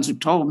of the ones who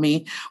told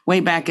me way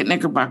back at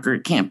Knickerbocker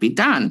it can't be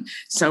done.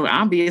 So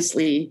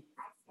obviously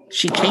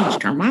she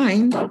changed her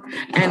mind,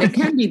 and it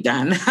can be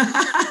done.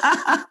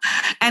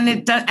 And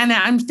it does, and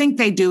I think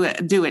they do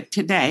it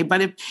today.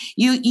 But if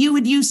you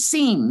would use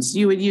seams,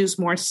 you would use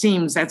more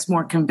seams. That's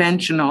more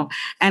conventional,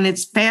 and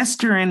it's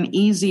faster and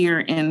easier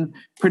in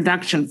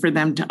production for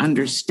them to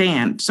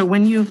understand. So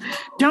when you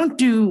don't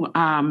do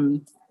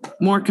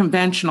more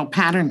conventional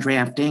pattern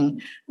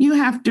drafting, you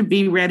have to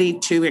be ready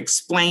to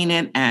explain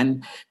it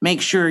and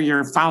make sure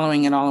you're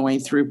following it all the way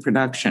through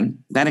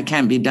production, that it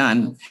can be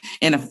done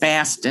in a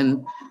fast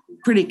and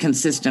pretty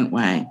consistent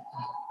way.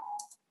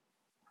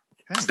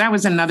 So that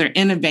was another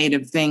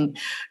innovative thing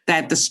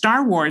that the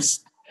Star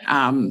Wars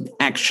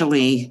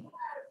actually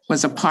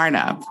was a part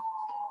of.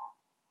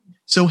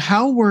 So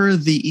how were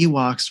the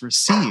Ewoks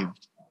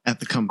received at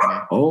the company?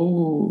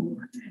 Oh,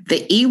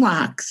 the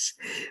Ewoks.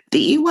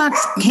 The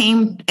Ewoks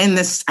came in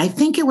this, I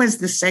think it was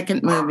the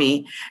second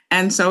movie.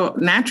 And so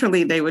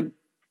naturally they would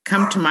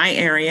come to my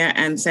area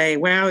and say,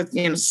 well,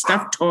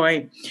 stuffed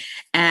toy.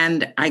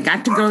 And I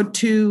got to go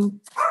to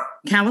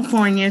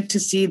California to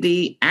see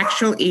the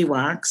actual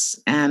Ewoks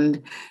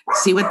and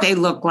see what they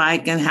look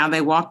like and how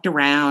they walked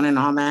around and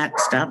all that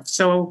stuff.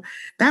 So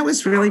that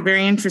was really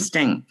very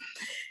interesting.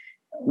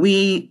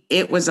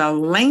 It was a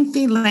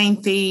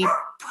lengthy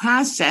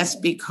process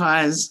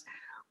because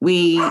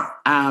we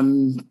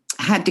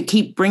had to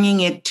keep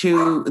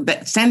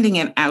sending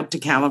it out to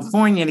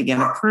California to get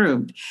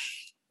approved.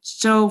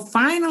 So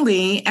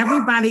finally,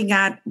 everybody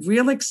got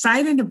real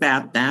excited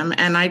about them,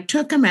 and I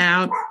took them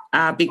out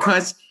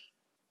because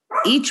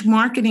each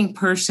marketing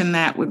person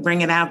that would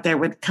bring it out there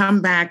would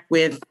come back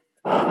with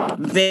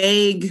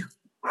vague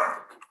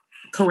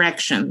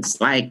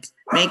corrections, like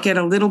make it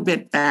a little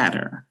bit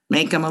fatter,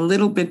 make him a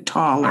little bit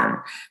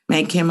taller,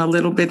 make him a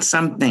little bit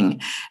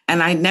something.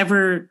 And I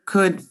never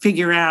could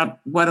figure out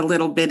what a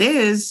little bit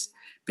is,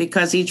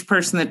 because each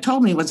person that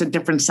told me was a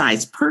different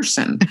size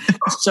person.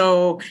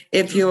 So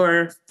if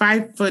you're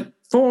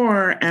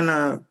 5'4" and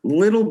a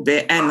little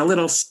bit and a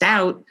little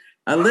stout,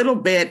 a little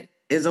bit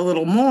is a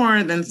little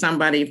more than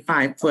somebody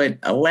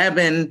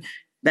 5'11"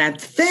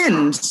 that's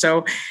thin.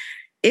 So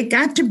it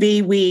got to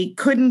be, we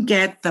couldn't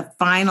get the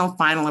final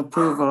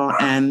approval.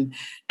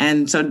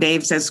 And so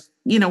Dave says,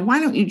 why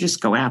don't you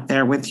just go out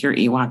there with your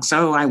Ewok?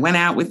 So I went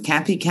out with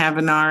Kathy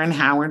Kavanaugh and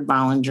Howard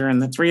Bollinger,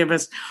 and the three of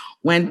us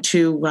went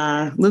to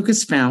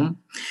Lucasfilm,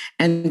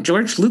 and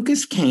George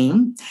Lucas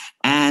came,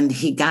 and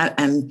he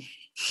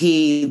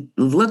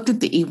looked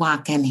at the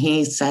Ewok and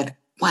he said,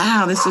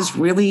 wow, this is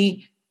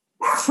really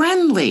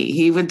friendly.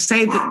 He would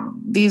say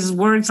these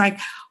words like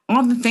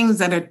all the things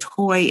that a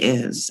toy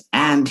is.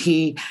 And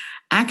he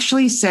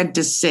actually said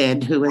to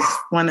Sid, who was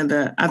one of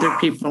the other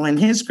people in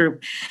his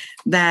group,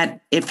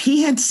 that if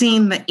he had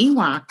seen the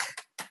Ewok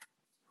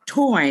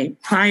toy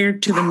prior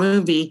to the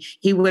movie,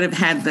 he would have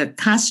had the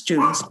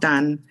costumes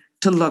done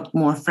to look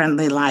more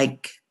friendly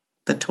like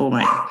the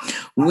toy,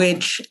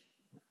 which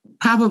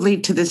probably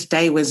to this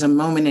day was a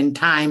moment in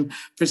time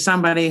for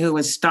somebody who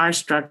was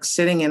starstruck,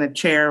 sitting in a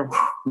chair,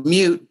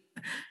 mute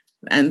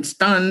and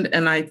stunned.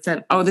 And I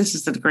said, oh, this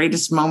is the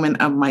greatest moment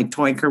of my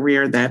toy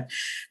career, that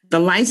the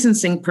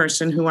licensing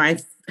person who I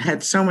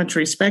had so much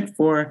respect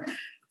for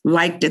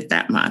liked it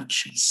that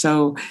much.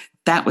 So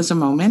that was a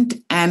moment.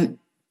 And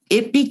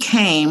it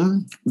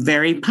became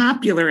very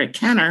popular at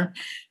Kenner,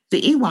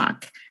 the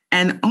Ewok.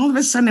 And all of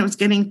a sudden it was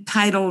getting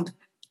titled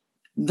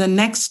The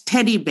Next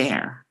Teddy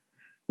Bear.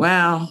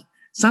 Well,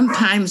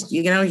 sometimes,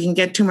 you can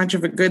get too much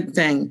of a good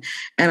thing.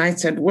 And I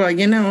said, well,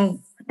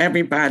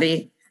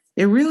 everybody,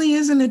 it really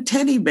isn't a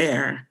teddy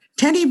bear.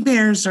 Teddy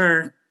bears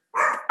are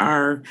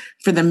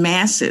for the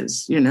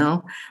masses,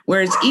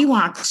 whereas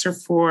Ewoks are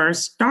for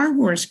Star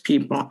Wars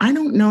people. I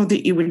don't know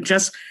that you would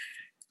just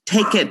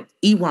take it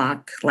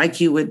Ewok like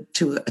you would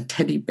to a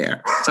teddy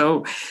bear.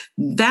 So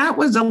that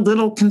was a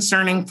little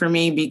concerning for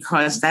me,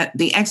 because that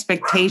the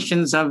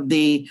expectations of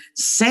the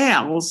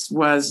sales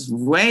was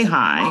way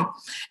high.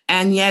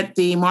 And yet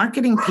the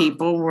marketing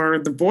people were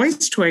the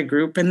Boys Toy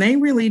Group, and they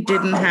really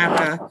didn't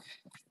have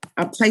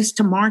a place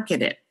to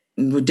market it.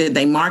 Did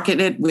they market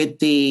it with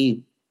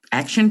the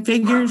action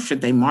figures?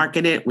 Should they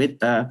market it with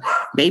the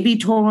baby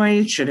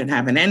toys? Should it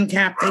have an end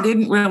cap? They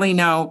didn't really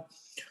know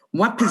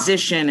what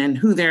position and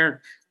who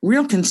their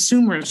real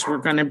consumers were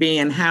going to be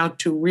and how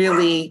to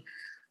really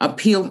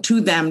appeal to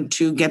them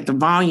to get the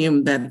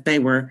volume that they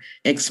were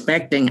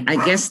expecting.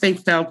 I guess they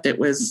felt it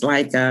was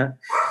like a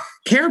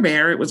Care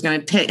Bear. It was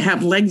going to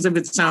have legs of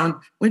its own,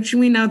 which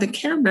we know the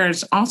Care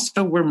Bears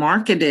also were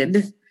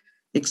marketed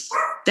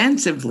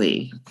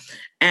extensively.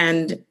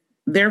 And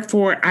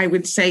therefore, I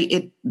would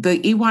say the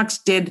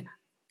Ewoks did,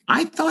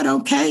 I thought,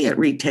 okay at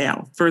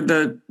retail for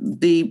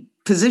the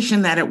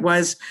position that it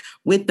was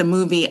with the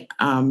movie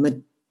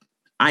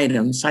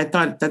items. I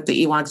thought that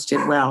the Ewoks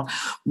did well,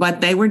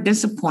 but they were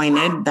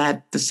disappointed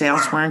that the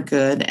sales weren't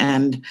good.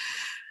 And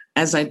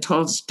as I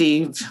told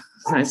Steve,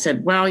 I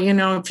said, well,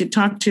 if you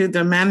talk to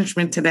the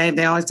management today,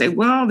 they always say,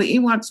 well, the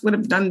Ewoks would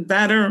have done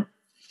better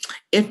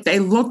if they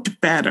looked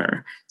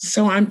better.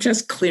 So I'm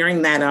just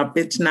clearing that up.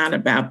 It's not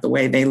about the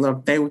way they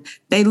look.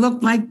 They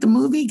look like the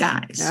movie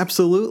guys.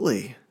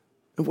 Absolutely.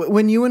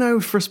 When you and I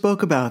first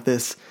spoke about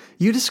this,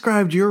 you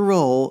described your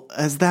role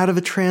as that of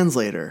a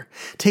translator,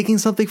 taking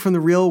something from the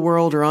real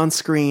world or on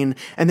screen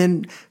and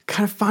then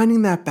kind of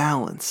finding that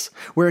balance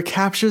where it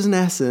captures an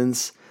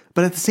essence,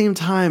 but at the same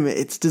time,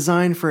 it's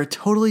designed for a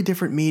totally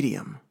different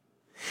medium.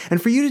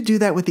 And for you to do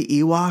that with the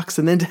Ewoks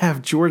and then to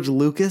have George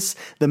Lucas,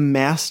 the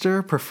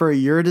master, prefer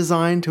your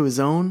design to his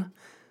own,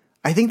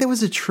 I think that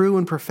was a true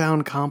and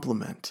profound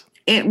compliment.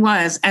 It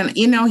was. And,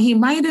 he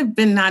might have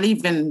been not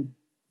even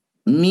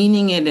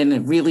meaning it in a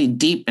really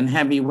deep and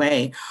heavy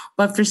way.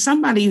 But for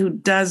somebody who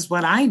does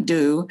what I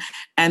do,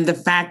 and the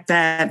fact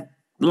that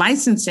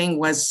licensing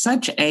was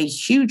such a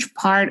huge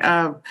part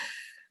of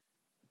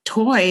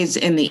toys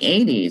in the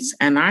 80s,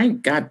 and I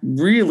got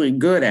really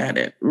good at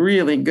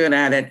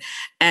it.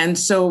 And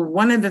so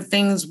one of the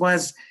things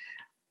was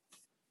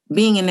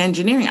being in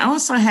engineering, I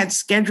also had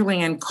scheduling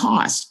and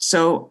cost.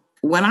 So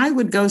when I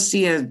would go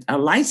see a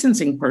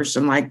licensing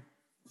person like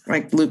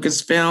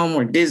Lucasfilm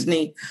or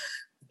Disney,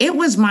 it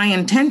was my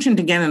intention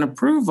to get an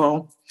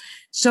approval.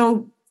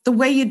 So the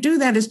way you do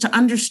that is to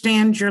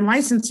understand your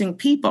licensing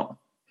people.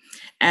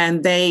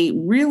 And they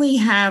really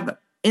have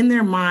in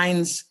their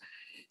minds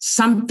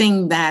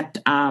something that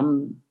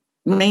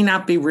may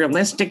not be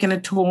realistic in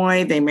a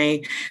toy. They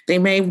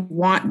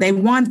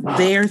want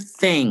their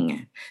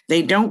thing.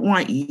 They don't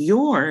want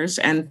yours.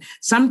 And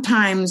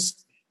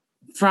sometimes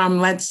from,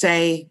 let's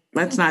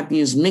not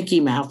use Mickey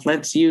Mouse,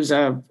 let's use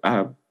a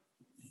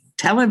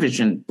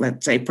television,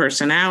 let's say,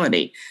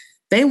 personality.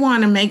 They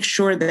want to make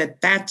sure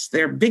that that's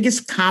their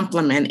biggest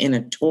compliment in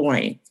a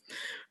toy.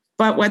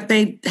 But what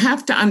they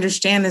have to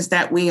understand is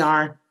that we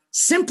are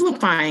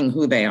simplifying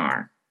who they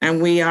are,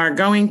 and we are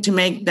going to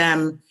make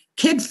them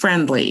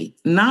kid-friendly,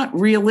 not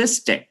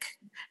realistic.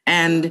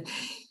 And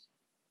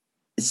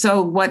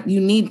so what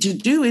you need to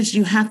do is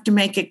you have to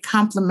make it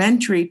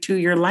complementary to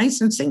your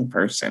licensing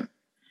person.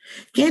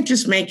 You can't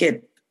just make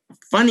it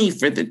funny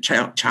for the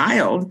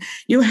child.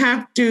 You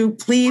have to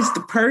please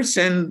the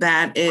person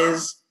that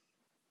is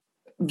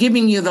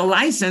giving you the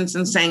license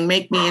and saying,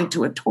 make me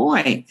into a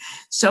toy.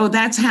 So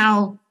that's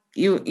how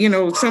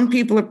some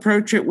people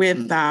approach it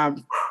with not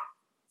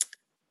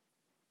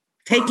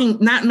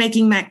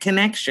making that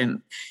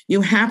connection.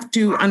 You have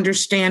to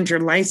understand your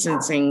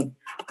licensing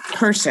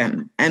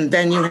person, and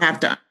then you have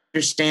to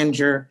understand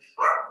your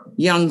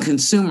young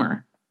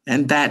consumer,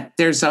 and that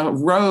there's a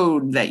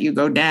road that you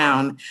go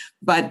down.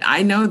 But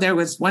I know there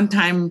was one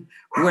time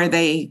where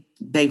they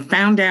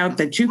found out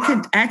that you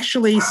could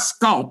actually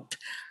sculpt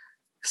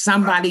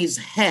somebody's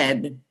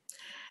head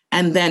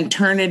and then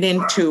turn it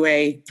into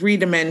a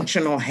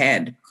three-dimensional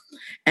head.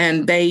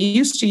 And they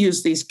used to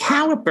use these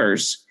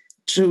calipers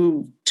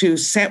to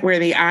set where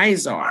the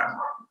eyes are,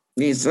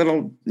 these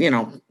little,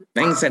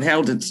 things that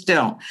held it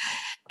still.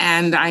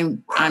 And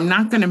I'm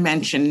not going to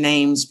mention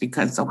names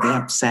because they'll be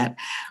upset,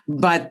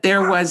 but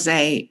there was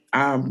a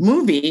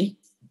movie,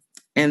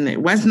 and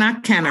it was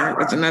not Kenner. It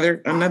was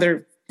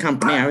another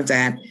company I was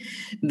at.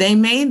 They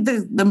made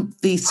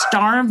the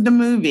star of the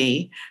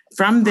movie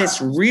from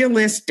this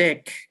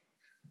realistic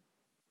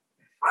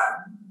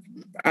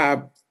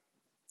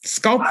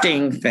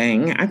sculpting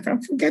thing. I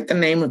forget the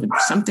name of it.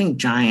 Something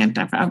giant.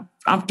 I'll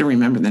have to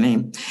remember the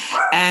name.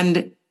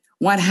 And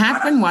what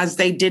happened was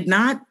they did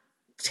not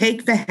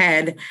take the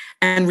head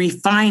and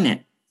refine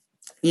it,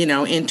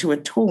 into a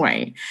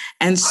toy.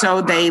 And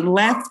so they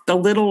left the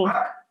little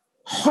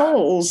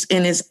holes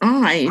in his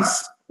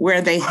eyes where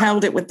they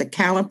held it with the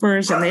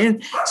calipers, and they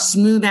didn't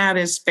smooth out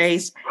his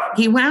face.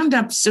 He wound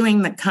up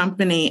suing the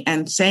company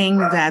and saying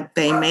that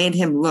they made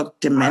him look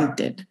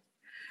demented,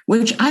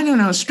 which, I don't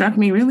know, struck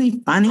me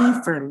really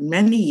funny for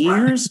many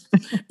years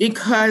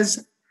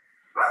because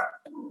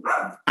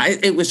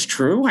it was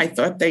true. I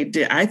thought they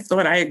did. I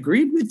thought I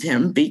agreed with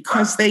him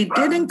because they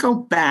didn't go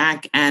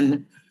back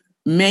and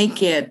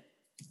make it,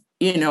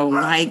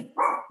 like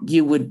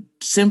you would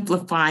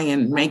simplify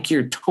and make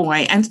your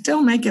toy and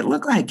still make it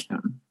look like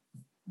him.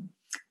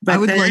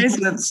 But there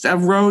is a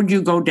road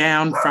you go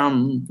down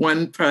from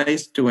one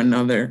place to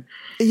another.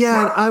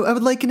 Yeah, I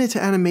would liken it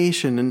to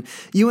animation. And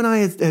you and I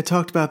had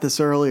talked about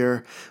this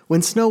earlier.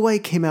 When Snow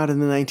White came out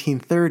in the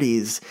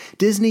 1930s,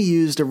 Disney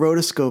used a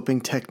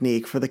rotoscoping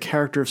technique for the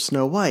character of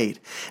Snow White.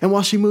 And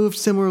while she moved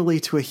similarly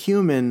to a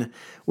human,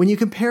 when you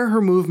compare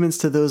her movements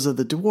to those of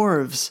the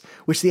dwarves,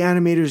 which the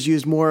animators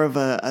used more of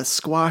a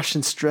squash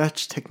and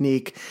stretch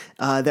technique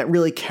that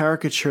really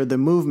caricatured the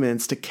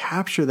movements to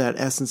capture that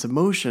essence of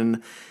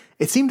motion,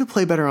 it seemed to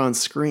play better on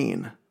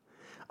screen.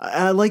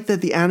 I like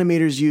that the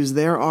animators used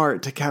their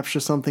art to capture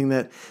something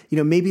that,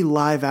 maybe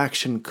live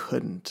action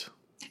couldn't.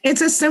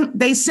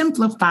 they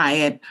simplify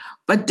it,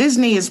 but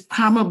Disney is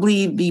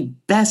probably the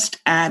best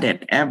at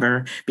it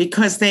ever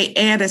because they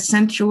add a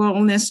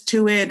sensualness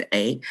to it,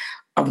 a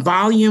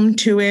volume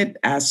to it,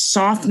 a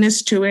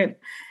softness to it,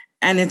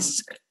 and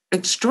it's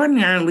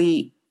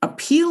extraordinarily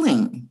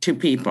appealing to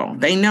people.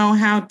 They know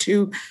how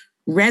to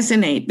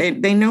resonate.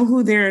 They know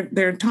who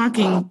they're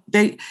talking.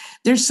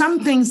 There's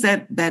some things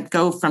that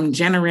go from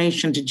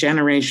generation to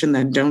generation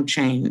that don't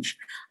change.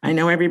 I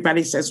know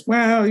everybody says,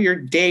 well, you're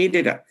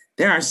dated.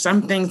 There are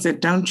some things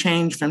that don't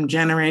change from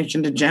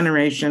generation to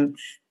generation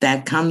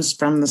that comes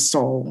from the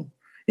soul.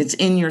 It's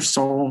in your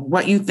soul.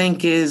 What you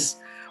think is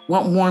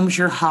what warms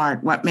your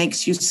heart, what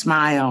makes you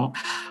smile.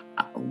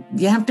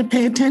 You have to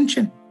pay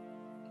attention.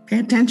 Pay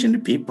attention to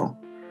people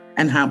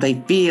and how they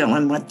feel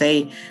and what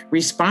they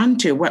respond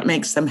to, what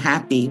makes them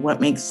happy,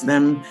 what makes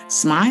them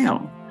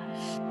smile.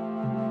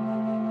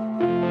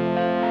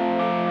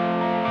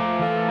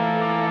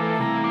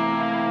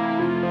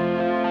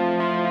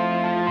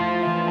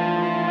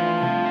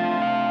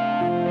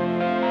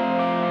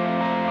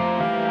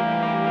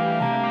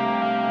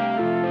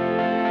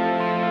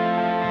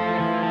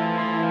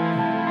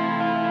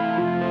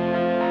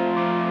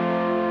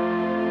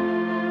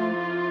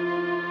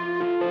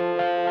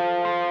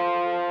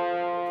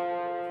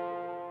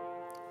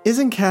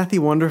 Isn't Kathy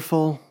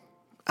wonderful?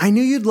 I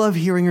knew you'd love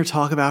hearing her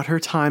talk about her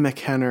time at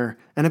Kenner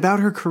and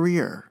about her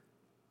career.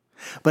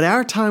 But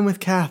our time with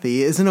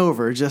Kathy isn't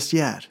over just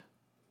yet.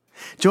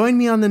 Join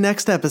me on the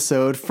next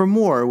episode for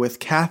more with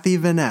Kathy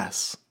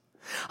Vaness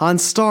on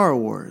Star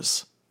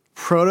Wars,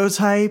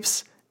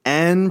 Prototypes,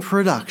 and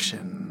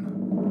Production.